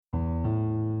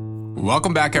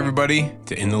Welcome back, everybody,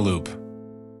 to In the Loop.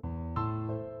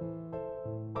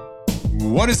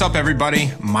 What is up,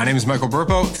 everybody? My name is Michael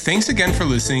Burpo. Thanks again for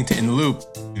listening to In the Loop.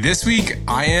 This week,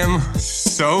 I am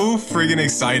so friggin'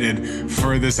 excited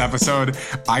for this episode.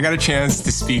 I got a chance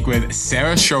to speak with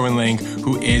Sara Schoenlank,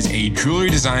 who is a jewelry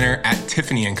designer at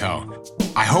Tiffany & Co.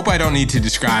 I hope I don't need to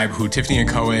describe who Tiffany &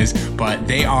 Co. is, but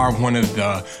they are one of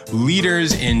the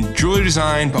leaders in jewelry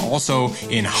design, but also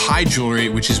in high jewelry,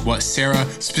 which is what Sara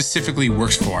specifically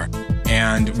works for.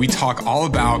 And we talk all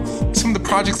about some of the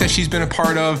projects that she's been a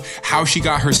part of, how she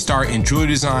got her start in jewelry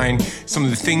design, some of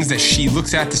the things that she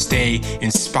looks at to stay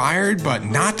inspired, but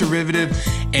not derivative.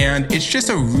 And it's just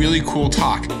a really cool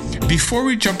talk. Before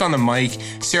we jumped on the mic,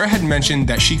 Sara had mentioned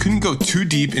that she couldn't go too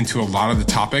deep into a lot of the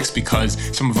topics because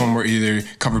some of them were either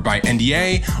covered by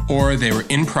NDA or they were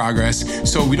in progress.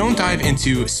 So we don't dive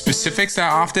into specifics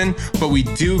that often, but we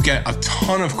do get a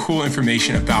ton of cool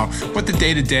information about what the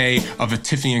day-to-day of a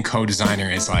Tiffany & Co. designer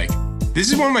is like. This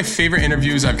is one of my favorite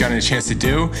interviews I've gotten a chance to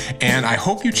do, and I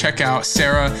hope you check out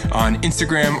Sara on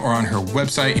Instagram or on her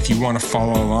website if you want to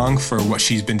follow along for what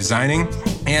she's been designing.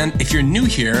 And if you're new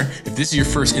here, if this is your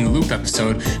first In the Loop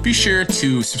episode, be sure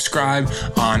to subscribe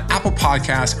on Apple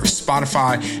Podcasts or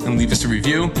Spotify and leave us a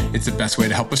review. It's the best way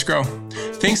to help us grow.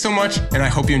 Thanks so much, and I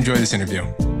hope you enjoy this interview.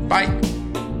 Bye.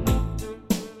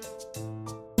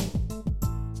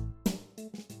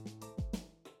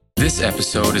 This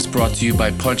episode is brought to you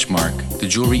by Punchmark, the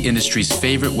jewelry industry's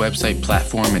favorite website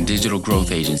platform and digital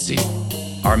growth agency.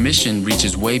 Our mission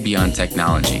reaches way beyond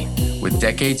technology. With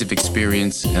decades of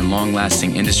experience and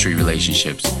long-lasting industry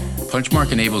relationships,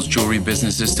 Punchmark enables jewelry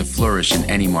businesses to flourish in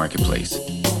any marketplace.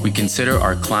 We consider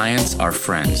our clients our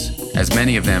friends, as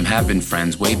many of them have been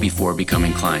friends way before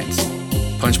becoming clients.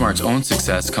 Punchmark's own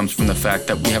success comes from the fact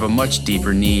that we have a much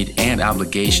deeper need and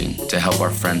obligation to help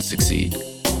our friends succeed.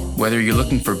 Whether you're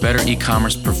looking for better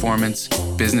e-commerce performance,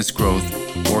 business growth,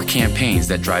 or campaigns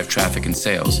that drive traffic and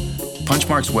sales,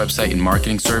 Punchmark's website and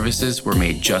marketing services were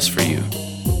made just for you.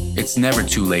 It's never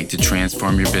too late to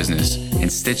transform your business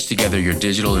and stitch together your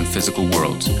digital and physical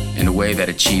worlds in a way that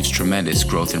achieves tremendous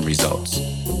growth and results.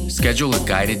 Schedule a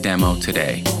guided demo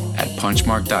today at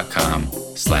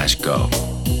punchmark.com/go.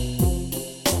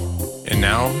 And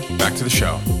now, back to the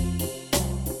show.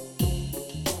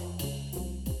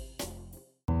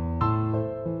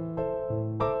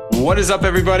 What is up,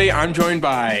 everybody? I'm joined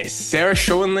by Sara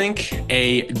Schoenlank,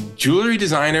 a jewelry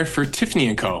designer for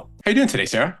Tiffany & Co. How you doing today,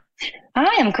 Sara?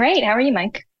 Hi, I'm great. How are you,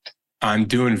 Mike? I'm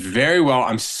doing very well.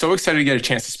 I'm so excited to get a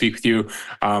chance to speak with you.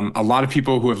 A lot of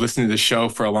people who have listened to this show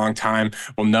for a long time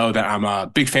will know that I'm a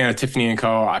big fan of Tiffany &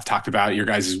 Co. I've talked about your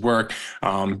guys' work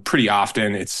pretty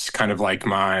often. It's kind of like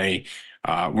my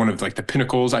one of like the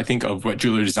pinnacles, I think, of what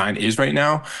jewelry design is right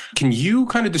now. Can you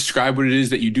kind of describe what it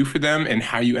is that you do for them and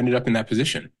how you ended up in that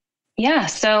position? Yeah,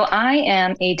 so I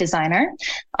am a designer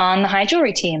on the high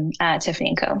jewelry team at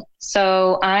Tiffany & Co.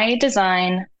 So I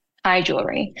design high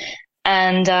jewelry,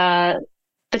 and the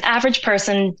average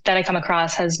person that I come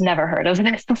across has never heard of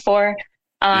this before,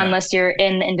 unless you're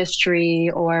in the industry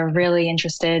or really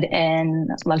interested in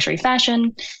luxury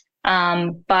fashion.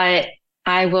 But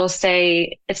I will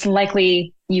say it's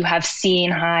likely you have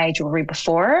seen high jewelry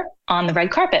before on the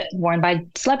red carpet worn by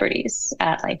celebrities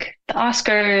at like the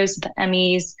Oscars, the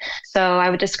Emmys. So I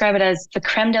would describe it as the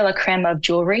creme de la creme of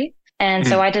jewelry. And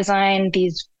so I design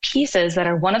these pieces that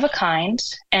are one of a kind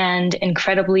and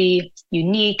incredibly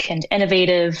unique and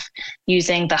innovative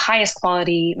using the highest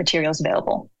quality materials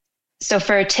available. So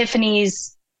for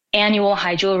Tiffany's annual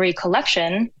high jewelry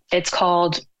collection, it's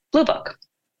called Blue Book.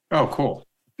 Oh, cool.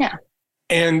 Yeah.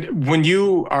 And when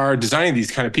you are designing these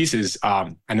kind of pieces,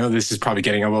 I know this is probably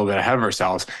getting a little bit ahead of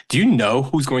ourselves. Do you know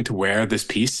who's going to wear this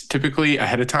piece typically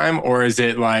ahead of time? Or is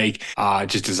it like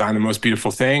just design the most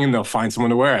beautiful thing and they'll find someone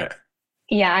to wear it?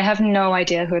 Yeah, I have no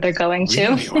idea who they're going to.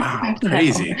 Really? Wow,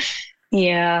 crazy. No.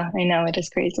 Yeah, I know. It is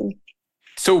crazy.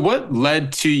 So what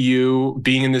led to you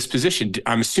being in this position?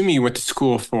 I'm assuming you went to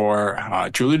school for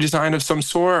jewelry design of some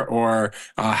sort, or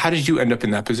how did you end up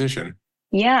in that position?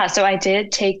 Yeah, so I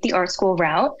did take the art school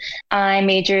route. I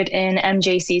majored in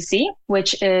MJCC,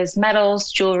 which is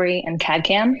metals, jewelry, and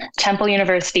CAD/CAM, Temple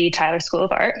University Tyler School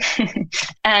of Art.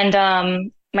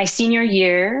 And my senior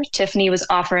year, Tiffany was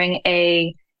offering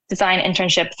a design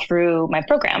internship through my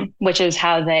program, which is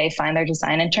how they find their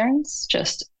design interns,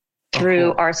 just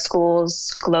through art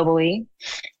schools globally.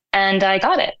 And I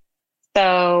got it.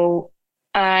 So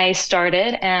I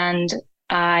started and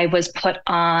I was put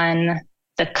on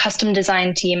the custom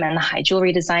design team and the high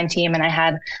jewelry design team. And I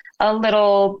had a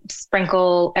little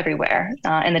sprinkle everywhere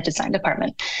in the design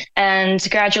department. And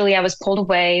gradually I was pulled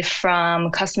away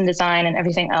from custom design and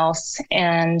everything else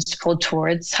and pulled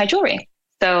towards high jewelry.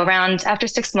 So around after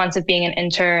 6 months of being an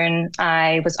intern,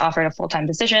 I was offered a full-time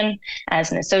position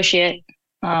as an associate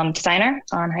designer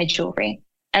on high jewelry.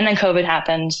 And then COVID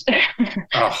happened.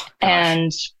 Oh,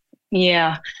 and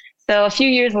yeah, so a few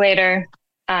years later,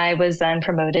 I was then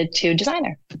promoted to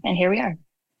designer, and here we are.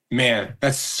 man,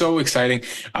 that's so exciting.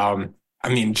 I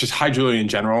mean, just high jewelry in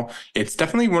general, it's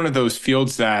definitely one of those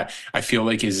fields that I feel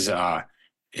like is,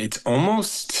 it's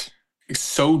almost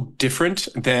so different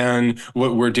than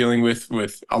what we're dealing with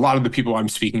a lot of the people I'm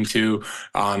speaking to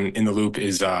in the loop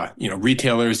is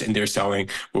retailers, and they're selling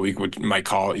what we might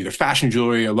call either fashion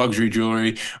jewelry or luxury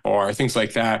jewelry or things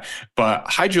like that. But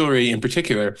high jewelry in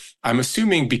particular, I'm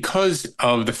assuming because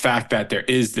of the fact that there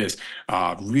is this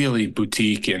really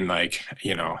boutique and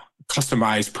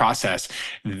customized process,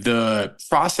 the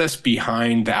process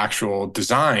behind the actual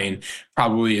design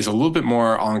probably is a little bit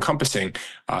more all encompassing.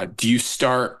 Do you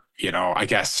start I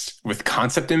guess with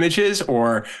concept images,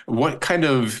 or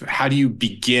how do you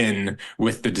begin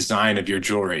with the design of your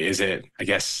jewelry? Is it, I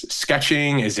guess,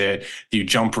 sketching? Do you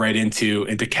jump right into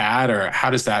CAD, or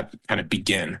how does that kind of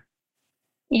begin?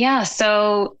 Yeah.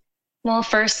 So, well,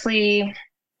 firstly,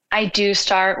 I do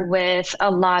start with a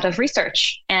lot of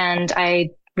research, and I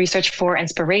research for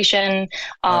inspiration.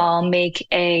 I'll make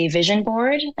a vision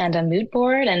board and a mood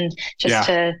board, and just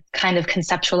to kind of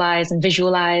conceptualize and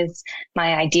visualize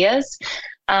my ideas.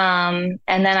 And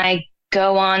then I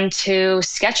go on to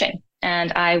sketching,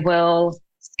 and I will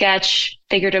sketch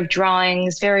figurative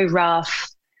drawings, very rough,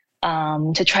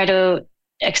 to try to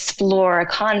explore a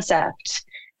concept.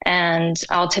 And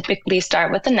I'll typically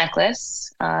start with the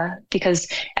necklace, because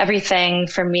everything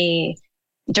for me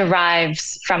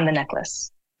derives from the necklace.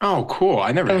 Oh, cool.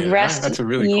 I never knew that. That's a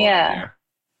really cool idea.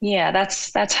 Yeah,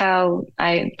 that's how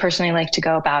I personally like to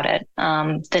go about it.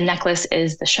 The necklace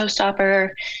is the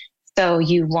showstopper. So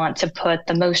you want to put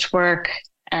the most work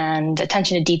and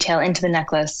attention to detail into the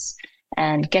necklace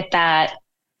and get that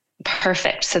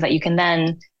perfect so that you can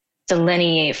then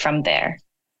delineate from there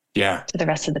to the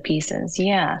rest of the pieces.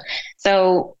 Yeah.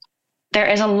 So there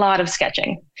is a lot of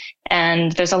sketching,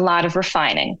 and there's a lot of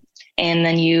refining. And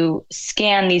then you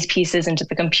scan these pieces into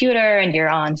the computer, and you're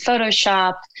on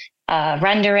Photoshop,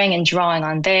 rendering and drawing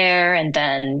on there. And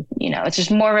then, it's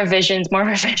just more revisions.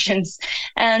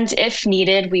 And if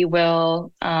needed, we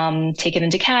will take it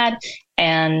into CAD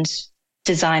and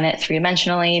design it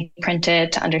three-dimensionally, print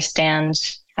it to understand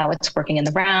how it's working in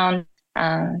the round.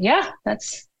 Man,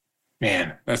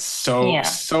 that's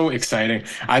so exciting.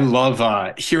 I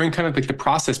love hearing kind of like the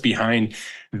process behind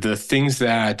the things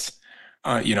that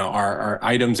are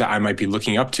items that I might be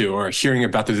looking up to, or hearing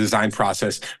about the design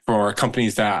process for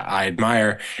companies that I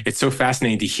admire. It's so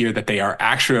fascinating to hear that they are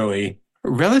actually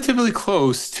relatively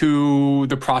close to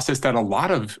the process that a lot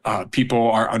of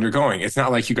people are undergoing. It's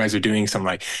not like you guys are doing some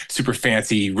like super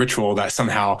fancy ritual that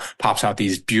somehow pops out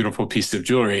these beautiful pieces of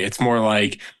jewelry. It's more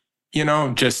like,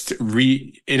 just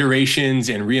reiterations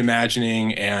and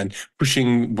reimagining and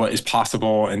pushing what is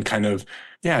possible, and kind of,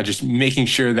 just making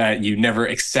sure that you never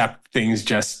accept things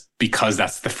just because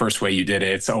that's the first way you did it.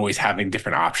 It's always having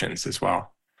different options as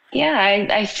well. Yeah,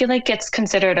 I feel like it's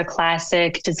considered a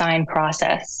classic design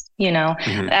process,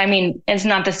 Mm-hmm. I mean, it's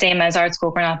not the same as art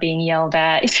school. We're not being yelled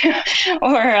at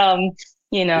or,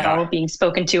 being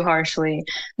spoken to harshly.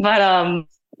 But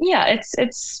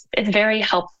it's very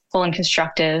helpful and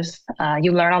constructive.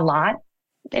 You learn a lot.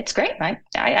 It's great.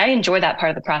 I enjoy that part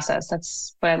of the process.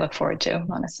 That's what I look forward to,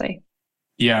 honestly.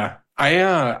 Yeah.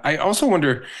 I also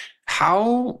wonder,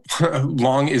 how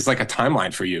long is like a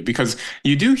timeline for you? Because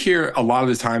you do hear a lot of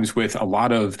the times with a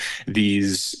lot of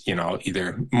these,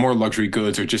 either more luxury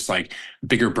goods or just like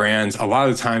bigger brands. A lot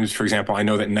of the times, for example, I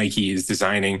know that Nike is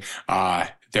designing,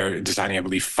 they're designing, I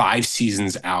believe, 5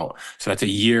 seasons out. So that's a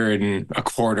year and a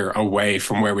quarter away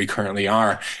from where we currently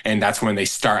are. And that's when they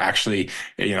start actually,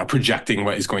 projecting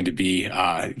what is going to be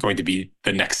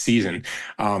the next season.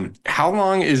 How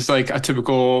long is like a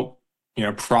typical,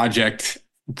 project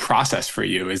process for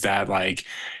you? Is that like,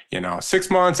 6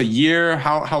 months, a year?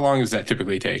 How long does that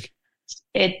typically take?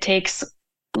 It takes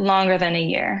longer than a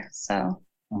year. So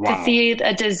to see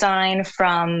a design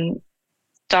from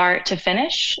start to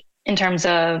finish, in terms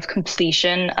of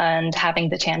completion and having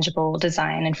the tangible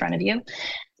design in front of you,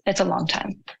 it's a long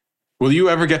time. Will you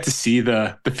ever get to see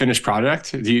the finished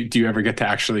product? Do you ever get to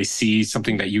actually see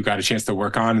something that you got a chance to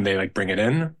work on and they like bring it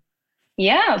in?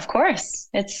 Yeah, of course.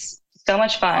 It's so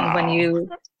much fun when you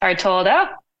are told, oh,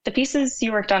 the pieces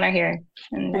you worked on are here.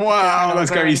 And Wow,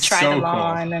 that's gotta be try so them cool.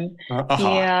 on. And Uh-huh.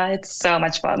 yeah, it's so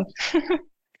much fun.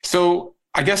 So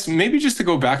I guess maybe just to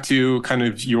go back to kind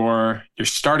of your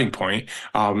starting point,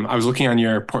 I was looking on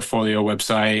your portfolio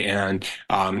website and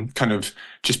kind of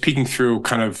just peeking through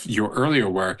kind of your earlier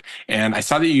work, and I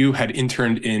saw that you had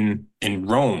interned in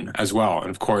Rome as well. And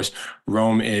of course,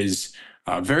 Rome is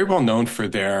very well known for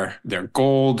their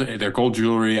gold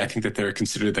jewelry. I think that they're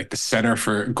considered like the center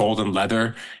for gold and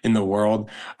leather in the world.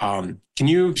 Can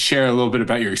you share a little bit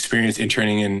about your experience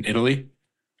interning in Italy?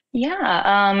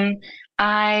 Yeah.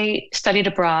 I studied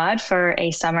abroad for a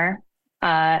summer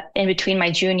in between my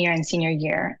junior and senior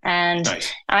year. And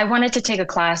Nice. I wanted to take a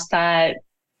class that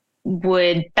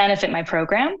would benefit my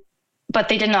program, but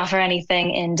they didn't offer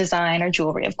anything in design or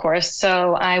jewelry, of course.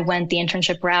 So I went the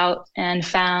internship route and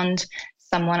found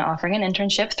someone offering an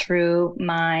internship through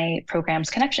my program's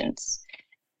connections.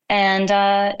 And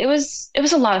it was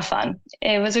a lot of fun.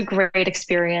 It was a great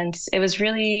experience. It was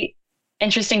really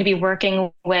interesting to be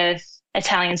working with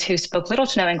Italians who spoke little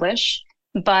to no English,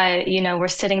 but we're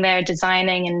sitting there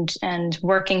designing and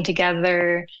working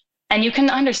together, and you can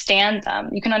understand them.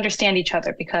 You can understand each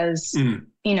other because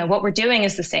Mm, what we're doing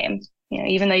is the same.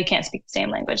 Even though you can't speak the same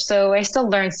language. So I still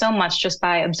learned so much just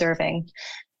by observing.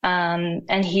 And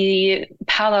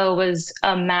Paolo was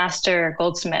a master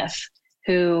goldsmith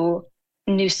who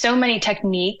knew so many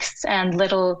techniques and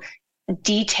little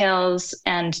details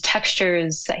and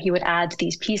textures that he would add to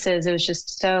these pieces. It was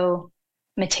just so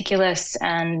meticulous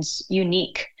and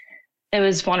unique. It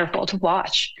was wonderful to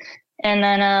watch. And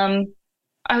then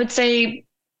I would say,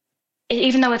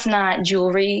 even though it's not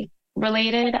jewelry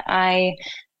related, I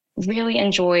really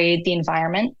enjoyed the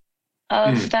environment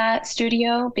of mm, that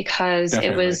studio because it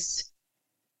definitely. was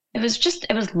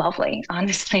it was lovely,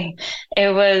 honestly.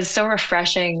 It was so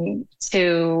refreshing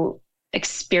to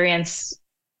experience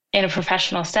in a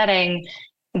professional setting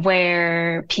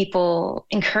where people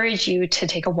encourage you to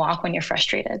take a walk when you're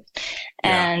frustrated.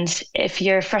 Yeah. And if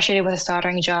you're frustrated with a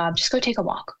soldering job, just go take a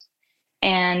walk.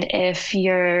 And if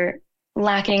you're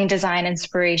lacking design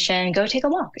inspiration, go take a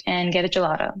walk and get a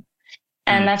gelato.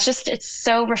 And Mm, it's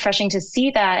so refreshing to see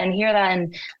that and hear that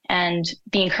and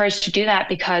be encouraged to do that,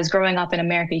 because growing up in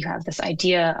America, you have this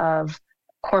idea of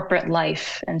corporate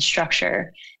life and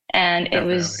structure. And it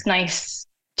definitely. was nice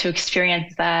to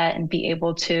experience that and be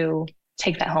able to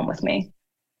take that home with me.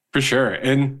 For sure.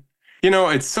 And,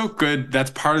 it's so good.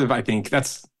 That's part of, I think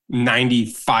that's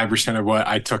 95% of what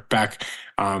I took back.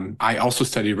 I also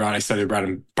studied abroad. I studied abroad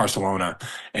in Barcelona.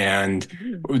 And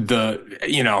what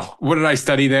did I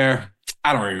study there?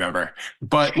 I don't remember.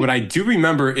 But what I do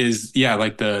remember is, yeah,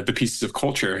 like the pieces of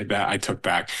culture that I took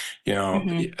back,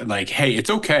 Mm-hmm. like, hey, it's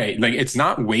okay. Like, it's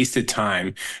not wasted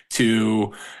time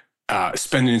to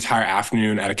spend an entire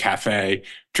afternoon at a cafe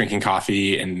drinking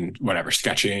coffee and whatever,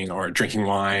 sketching or drinking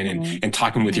wine Mm-hmm. and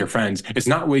talking with Mm-hmm. your friends. It's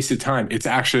not wasted time. It's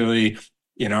actually,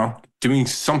 doing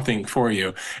something for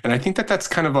you. And I think that that's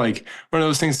kind of like one of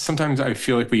those things sometimes I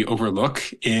feel like we overlook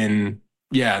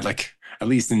yeah, like at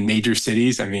least in major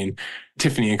cities. I mean,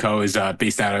 Tiffany& Co. is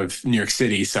based out of New York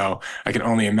City. So I can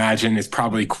only imagine it's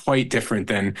probably quite different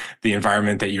than the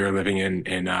environment that you're living in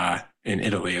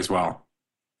Italy as well.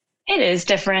 It is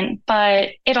different, but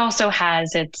it also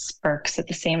has its perks at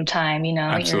the same time. You're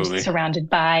Absolutely. surrounded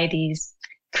by these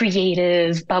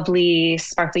creative, bubbly,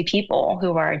 sparkly people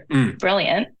who are Mm,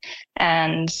 brilliant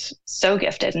and so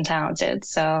gifted and talented.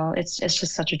 So it's just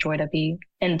such a joy to be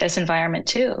in this environment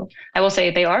too. I will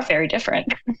say they are very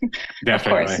different, of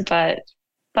course, definitely.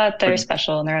 but they're But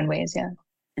special in their own ways. Yeah.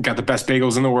 got the best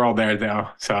bagels in the world there, though.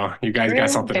 So you guys got True.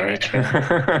 something Very right. true.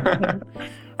 Hmm.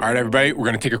 All right, everybody, we're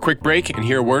going to take a quick break and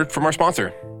hear a word from our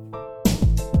sponsor.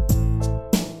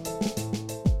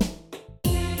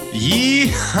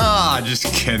 Yeehaw! Just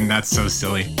kidding. That's so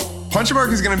silly.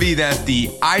 Punchmark is going to be at the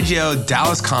IGO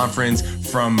Dallas conference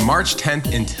from March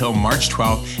 10th until March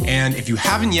 12th. And if you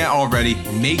haven't yet already,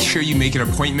 make sure you make an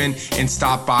appointment and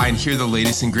stop by and hear the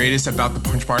latest and greatest about the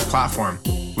Punchmark platform.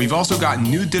 We've also got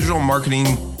new digital marketing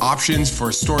options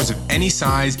for stores of any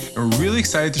size, and we're really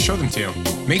excited to show them to you.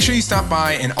 Make sure you stop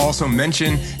by and also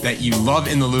mention that you love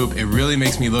In the Loop. It really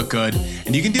makes me look good.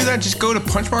 And you can do that. Just go to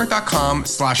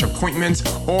punchmark.com/appointments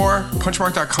or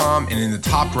punchmark.com, and in the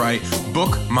top right,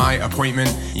 book my appointment.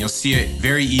 You'll see it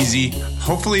very easy.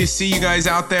 Hopefully see you guys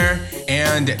out there,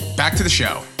 and back to the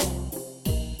show.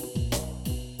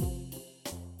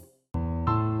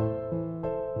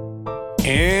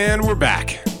 And we're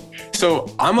back. So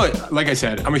like I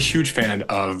said, I'm a huge fan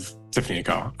of Tiffany &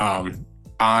 Co.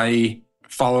 I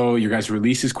follow your guys'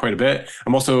 releases quite a bit.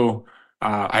 I'm also,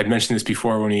 I had mentioned this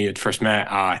before when we had first met,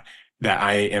 that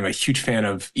I am a huge fan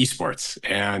of esports,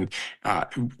 and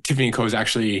Tiffany & Co. is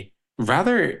actually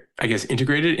rather, I guess,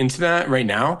 integrated into that right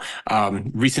now.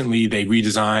 Recently, they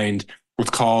redesigned what's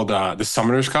called the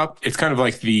Summoners Cup. It's kind of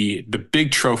like the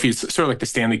big trophy. It's sort of like the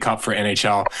Stanley Cup for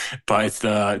NHL, but it's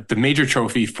the major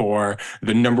trophy for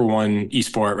the number one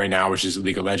esport right now, which is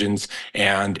League of Legends.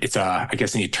 And it's I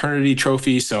guess an eternity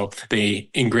trophy. So they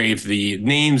engrave the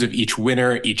names of each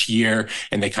winner each year,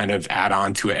 and they kind of add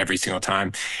on to it every single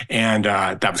time. And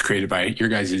that was created by your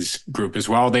guys' group as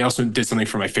well. They also did something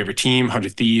for my favorite team,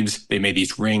 100 Thieves. They made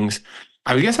these rings.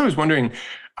 I guess I was wondering,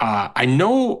 I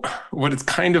know what it's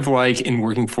kind of like in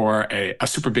working for a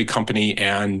super big company,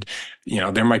 and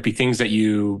there might be things that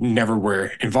you never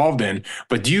were involved in.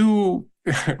 But do you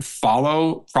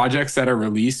follow projects that are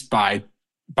released by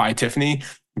Tiffany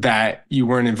that you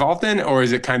weren't involved in, or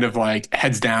is it kind of like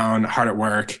heads down, hard at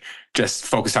work, just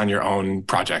focus on your own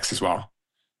projects as well?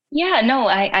 Yeah, no,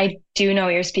 I do know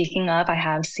what you're speaking of. I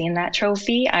have seen that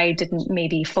trophy. I didn't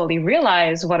maybe fully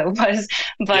realize what it was,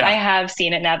 but I Yeah. have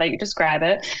seen it now that you describe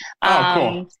it. Oh,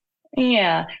 cool.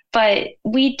 Yeah, but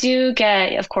we do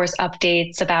get, of course,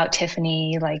 updates about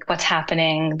Tiffany, like what's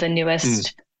happening, the Mm,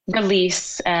 newest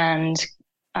release and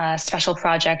special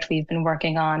project we've been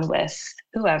working on with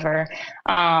whoever.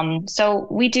 So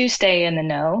we do stay in the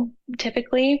know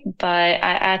typically, but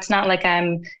it's not like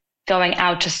I'm going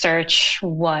out to search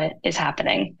what is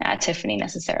happening at Tiffany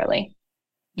necessarily.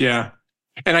 yeah.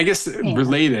 And I guess Yeah.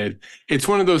 related, it's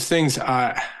one of those things.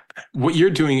 What you're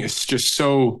doing is just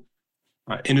so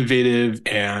innovative,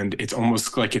 and it's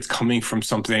almost like it's coming from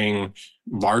something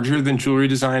larger than jewelry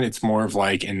design. It's more of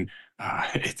like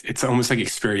it's almost like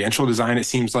experiential design, it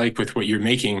seems like, with what you're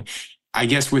making. I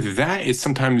guess with that, it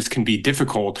sometimes can be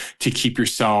difficult to keep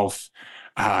yourself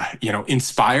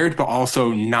inspired, but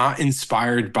also not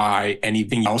inspired by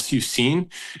anything else you've seen.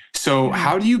 So Mhm.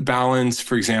 how do you balance,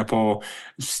 for example,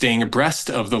 staying abreast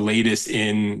of the latest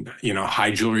in,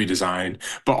 high jewelry design,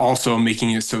 but also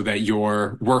making it so that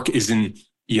your work isn't,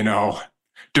 you know,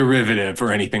 derivative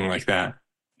or anything like that?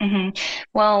 hmm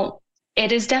Well,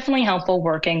 it is definitely helpful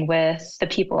working with the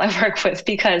people I work with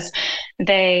because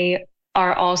they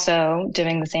are also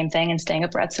doing the same thing and staying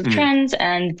abreast of Mm, trends,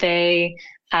 and they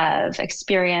have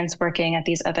experience working at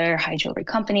these other high jewelry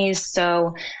companies.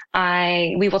 So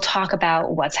we will talk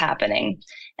about what's happening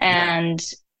yeah. and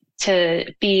to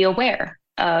be aware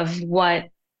of what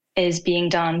is being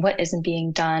done, what isn't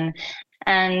being done.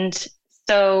 And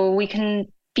so we can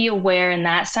be aware in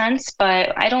that sense,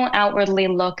 but I don't outwardly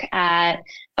look at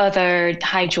other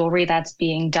high jewelry that's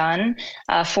being done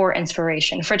for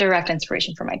inspiration, for direct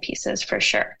inspiration for my pieces, for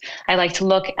sure. I like to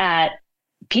look at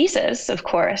pieces, of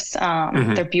course. They're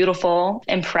Hmm. beautiful,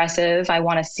 impressive. I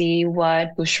want to see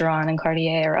what Boucheron and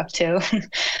Cartier are up to.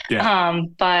 Yeah.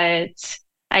 But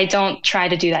I don't try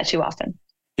to do that too often.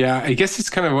 Yeah, I guess it's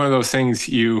kind of one of those things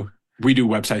we do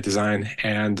website design,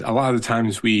 and a lot of the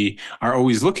times we are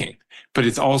always looking, but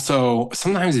it's also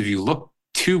sometimes if you look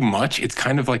too much, it's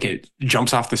kind of like it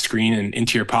jumps off the screen and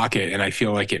into your pocket. And I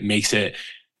feel like it makes it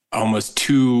almost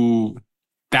too,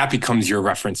 that becomes your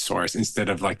reference source instead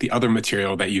of like the other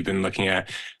material that you've been looking at.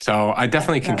 So I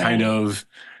definitely can kind Definitely. of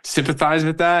sympathize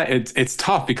with that. It's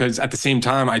tough because at the same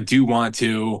time,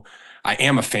 I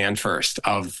am a fan first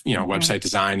of, Mhm. website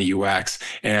design, UX,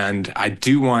 and I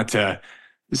do want to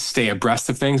stay abreast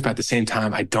of things, but at the same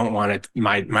time, I don't want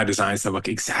my designs to look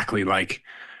exactly like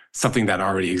something that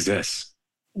already exists.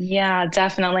 Yeah,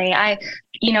 definitely.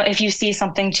 If you see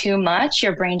something too much,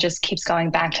 your brain just keeps going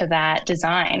back to that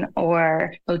design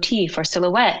or motif or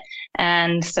silhouette.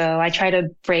 And so I try to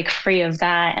break free of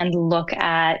that and look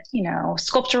at,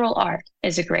 sculptural art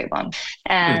is a great one.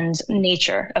 Hmm. And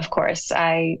nature, of course.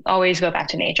 I always go back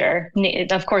to nature.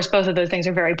 Of course, both of those things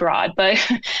are very broad, but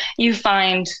you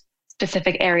find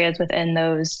specific areas within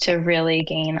those to really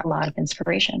gain a lot of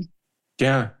inspiration.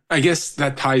 Yeah, I guess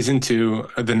that ties into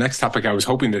the next topic I was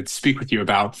hoping to speak with you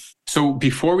about. So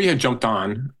before we had jumped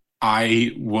on,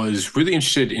 I was really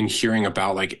interested in hearing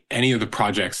about like any of the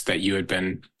projects that you had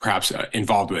been perhaps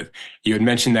involved with. You had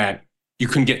mentioned that you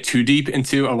couldn't get too deep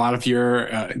into a lot of your,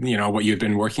 what you had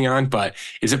been working on, but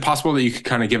is it possible that you could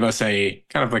kind of give us a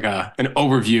kind of like an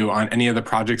overview on any of the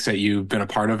projects that you've been a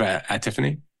part of at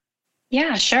Tiffany?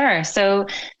 Yeah, sure. So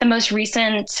the most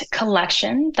recent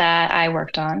collection that I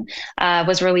worked on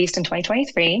was released in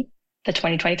 2023, the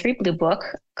 2023 Blue Book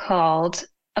called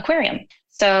Aquarium.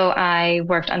 So I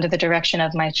worked under the direction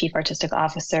of my Chief Artistic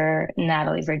Officer,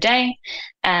 Natalie Verde,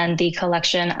 and the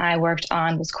collection I worked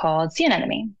on was called Sea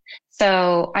Anemone.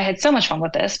 So I had so much fun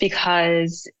with this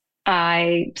because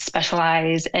I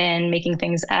specialize in making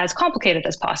things as complicated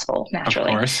as possible, Of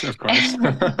naturally. course, of course.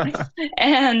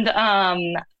 And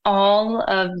all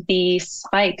of the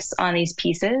spikes on these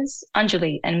pieces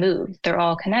undulate and move. They're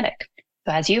all kinetic.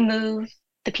 So as you move,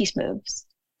 the piece moves.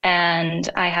 And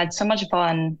I had so much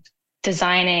fun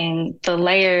designing the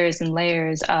layers and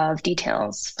layers of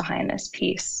details behind this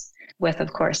piece with,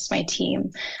 of course, my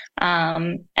team.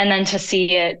 And then to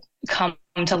see it come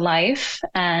to life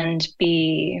and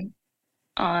be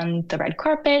on the red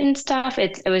carpet and stuff,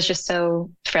 it was just so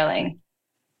thrilling.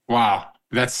 Wow,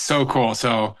 that's so cool.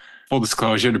 So, full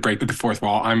disclosure to break the fourth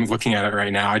wall, I'm looking at it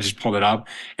right now. I just pulled it up,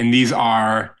 and these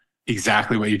are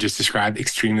exactly what you just described,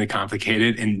 extremely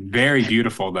complicated and very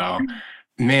beautiful, though.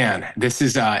 Man, this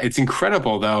is it's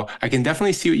incredible though. I can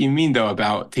definitely see what you mean though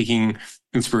about taking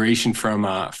inspiration from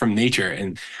nature.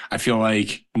 And I feel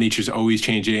like nature's always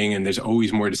changing and there's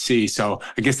always more to see. So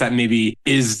I guess that maybe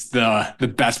is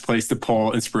the best place to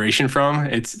pull inspiration from.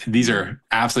 These are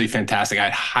absolutely fantastic. I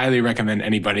highly recommend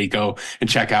anybody go and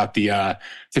check out the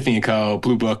Tiffany & Co.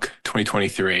 Blue Book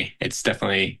 2023. It's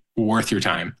definitely worth your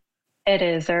time. It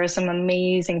is. There are some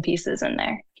amazing pieces in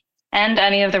there. And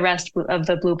any of the rest of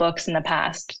the blue books in the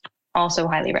past, also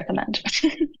highly recommend.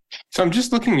 So I'm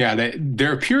just looking at it.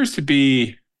 There appears to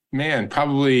be, man,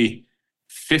 probably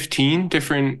 15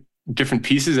 different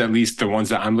pieces, at least the ones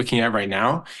that I'm looking at right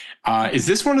now. Is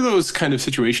this one of those kind of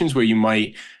situations where you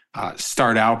might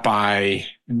start out by,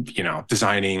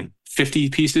 designing 50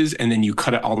 pieces and then you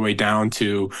cut it all the way down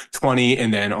to 20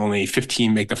 and then only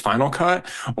 15 make the final cut?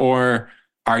 Or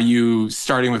are you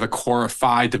starting with a core of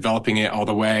 5, developing it all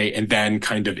the way, and then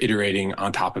kind of iterating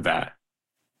on top of that?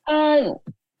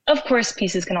 Of course,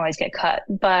 pieces can always get cut,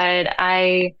 but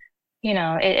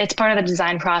it's part of the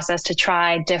design process to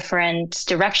try different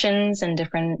directions and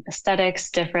different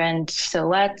aesthetics, different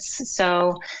silhouettes.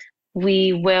 So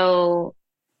we will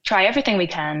try everything we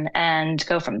can and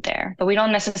go from there. But we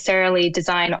don't necessarily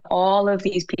design all of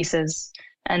these pieces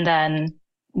and then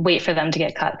wait for them to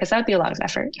get cut, because that would be a lot of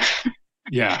effort.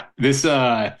 Yeah, this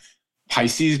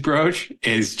Pisces brooch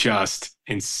is just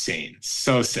insane.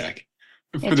 So sick.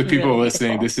 For the people really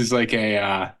listening, beautiful. this is like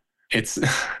it's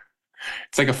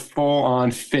it's like a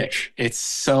full-on fish. It's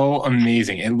so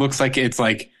amazing. It looks like it's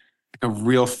like a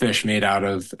real fish made out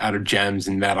of gems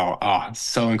and metal. Oh, it's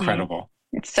so incredible.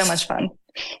 It's so much fun.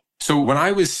 So when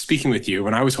I was speaking with you,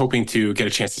 when I was hoping to get a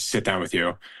chance to sit down with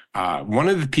you, one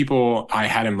of the people I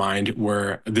had in mind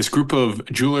were this group of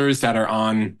jewelers that are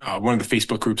on one of the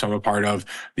Facebook groups I'm a part of,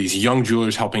 these young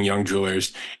jewelers helping young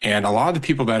jewelers. And a lot of the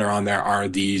people that are on there are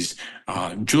these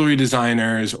jewelry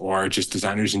designers or just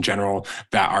designers in general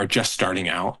that are just starting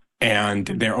out. And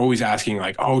they're always asking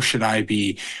like, oh, should I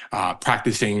be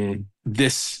practicing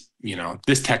this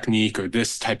technique or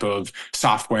this type of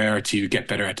software to get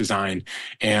better at design?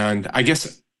 And I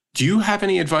guess, do you have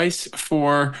any advice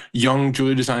for young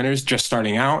jewelry designers just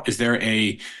starting out? Is there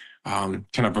a kind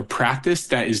of a practice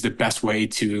that is the best way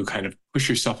to kind of push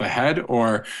yourself ahead?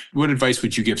 Or what advice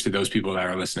would you give to those people that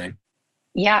are listening?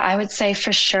 Yeah, I would say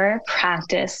for sure,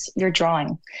 practice your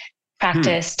drawing.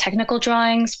 Practice technical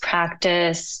drawings,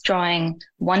 practice drawing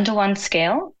one-to-one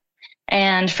scale,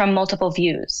 and from multiple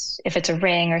views. If it's a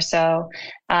ring or so,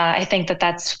 I think that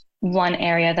that's one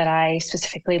area that I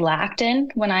specifically lacked in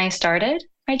when I started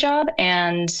my job.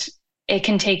 And it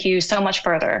can take you so much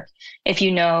further if you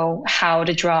know how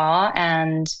to draw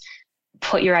and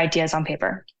put your ideas on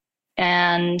paper.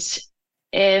 And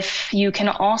if you can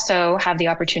also have the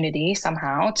opportunity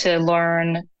somehow to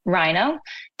learn Rhino,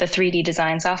 the 3D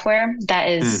design software, that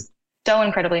is so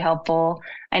incredibly helpful.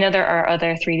 I know there are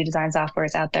other 3D design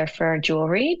softwares out there for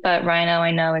jewelry, but Rhino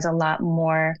I know is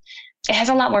it has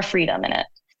a lot more freedom in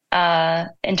it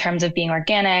in terms of being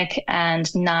organic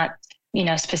and not,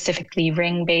 specifically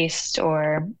ring based,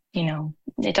 or,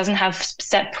 it doesn't have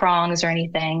set prongs or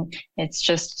anything. It's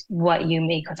just what you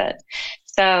make with it.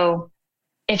 So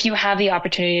if you have the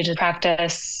opportunity to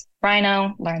practice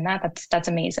Rhino, learn that, that's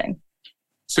amazing.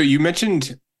 So you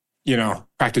mentioned,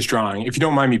 practice drawing. If you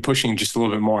don't mind me pushing just a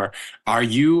little bit more,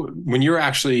 when you're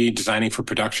actually designing for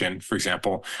production, for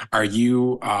example, are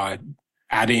you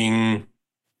adding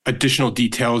additional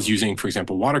details using, for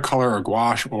example, watercolor or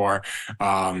gouache or,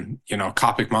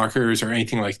 Copic markers or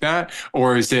anything like that?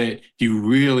 Or is it, you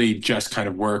really just kind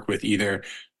of work with either,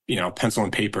 pencil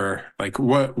and paper? Like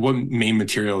what main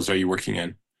materials are you working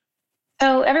in?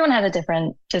 So everyone has a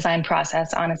different design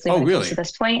process, honestly, when it comes to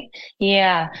this point.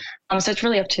 Yeah. So it's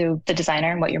really up to the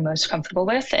designer and what you're most comfortable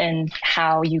with and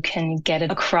how you can get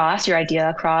your idea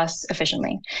across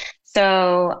efficiently.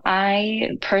 So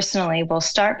I personally will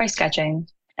start by sketching,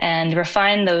 and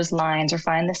refine those lines,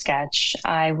 refine the sketch.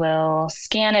 I will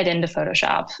scan it into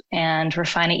Photoshop and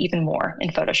refine it even more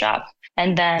in Photoshop.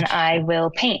 And then I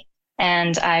will paint,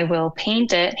 and I will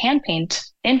paint it, hand paint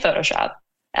in Photoshop.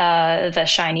 The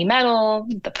shiny metal,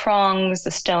 the prongs,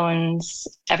 the stones,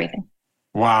 everything.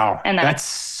 Wow. And that's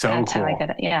so cool. How I get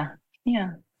it. Yeah.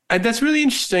 Yeah. And that's really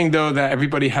interesting, though, that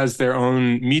everybody has their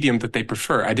own medium that they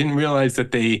prefer. I didn't realize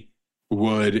that they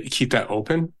would keep that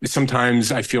open.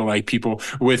 Sometimes I feel like people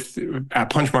at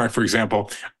Punchmark, for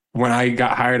example, when I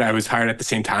got hired, I was hired at the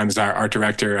same time as our art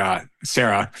director,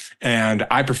 Sara, and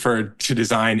I preferred to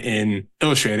design in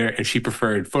Illustrator and she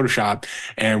preferred Photoshop,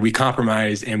 and we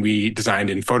compromised and we designed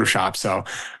in Photoshop. So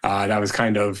that was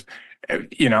kind of,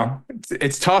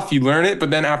 it's tough. You learn it,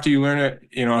 but then after you learn it,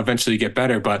 eventually you get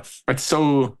better. But it's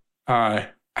so, I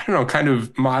don't know, kind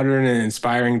of modern and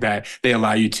inspiring that they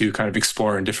allow you to kind of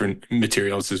explore in different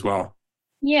materials as well.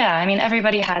 Yeah, I mean,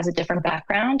 everybody has a different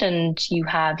background and you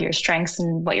have your strengths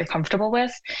and what you're comfortable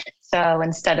with. So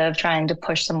instead of trying to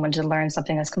push someone to learn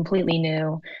something that's completely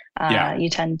new, you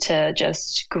tend to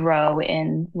just grow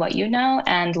in what you know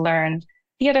and learn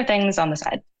the other things on the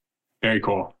side. Very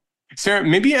cool. Sara,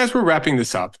 maybe as we're wrapping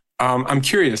this up, I'm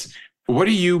curious, what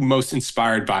are you most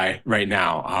inspired by right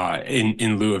now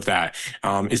in lieu of that?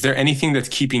 Is there anything that's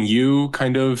keeping you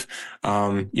kind of,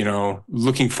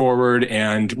 looking forward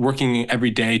and working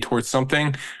every day towards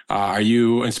something? Are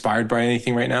you inspired by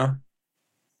anything right now?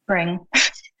 Spring.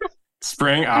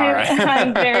 Spring? All right.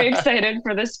 I'm very excited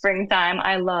for the springtime.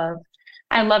 I love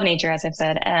nature, as I've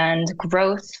said, and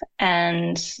growth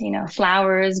and,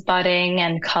 flowers, budding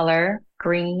and color,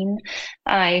 green.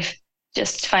 I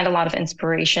just find a lot of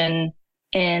inspiration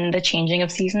in the changing of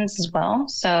seasons as well.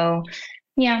 So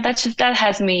yeah, that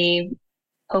has me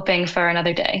hoping for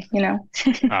another day,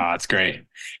 That's great.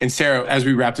 And Sara, as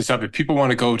we wrap this up, if people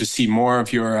want to go to see more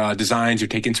of your designs or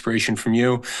take inspiration from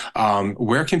you,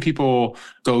 where can people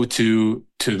go to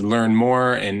learn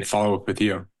more and follow up with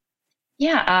you?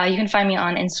 Yeah, you can find me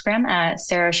on Instagram at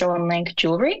Sara Schoenlank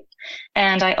Jewelry.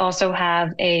 And I also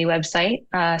have a website,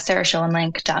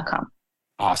 saraschoenlank.com.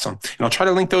 Awesome. And I'll try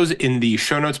to link those in the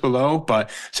show notes below. But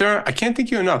Sara, I can't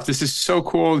thank you enough. This is so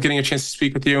cool getting a chance to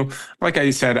speak with you. Like I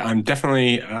said, I'm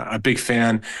definitely a big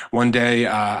fan. One day,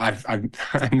 I've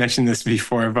mentioned this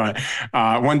before, but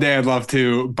one day I'd love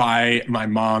to buy my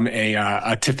mom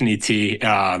a Tiffany T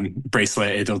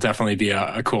bracelet. It'll definitely be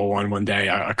a cool one day,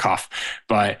 a cuff.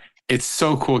 But it's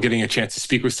so cool getting a chance to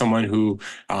speak with someone who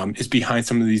is behind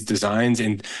some of these designs,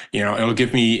 and it'll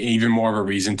give me even more of a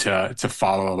reason to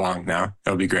follow along now.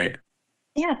 It'll be great.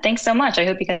 Yeah, thanks so much. I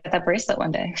hope you get that bracelet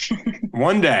one day.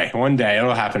 One day,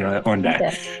 it'll happen one day. Okay.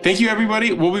 Thank you,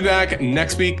 everybody. We'll be back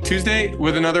next week, Tuesday,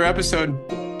 with another episode.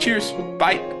 Cheers.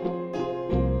 Bye.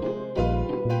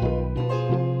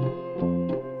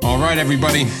 All right,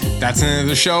 everybody. That's the end of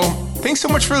the show. Thanks so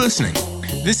much for listening.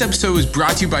 This episode was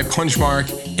brought to you by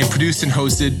Punchmark and produced and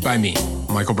hosted by me,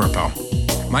 Michael Burpo.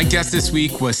 My guest this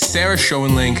week was Sara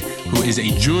Schoenlank, who is a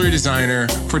jewelry designer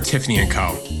for Tiffany &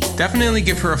 Co. Definitely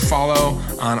give her a follow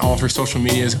on all of her social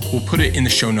medias. We'll put it in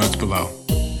the show notes below.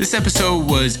 This episode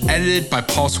was edited by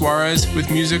Paul Suarez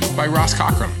with music by Ross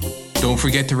Cockrum. Don't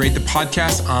forget to rate the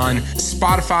podcast on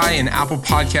Spotify and Apple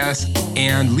Podcasts,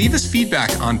 and leave us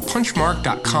feedback on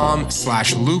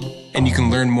punchmark.com/loop, and you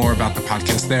can learn more about the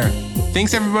podcast there.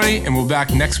 Thanks, everybody, and we'll be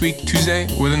back next week, Tuesday,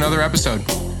 with another episode.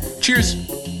 Cheers.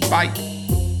 Bye.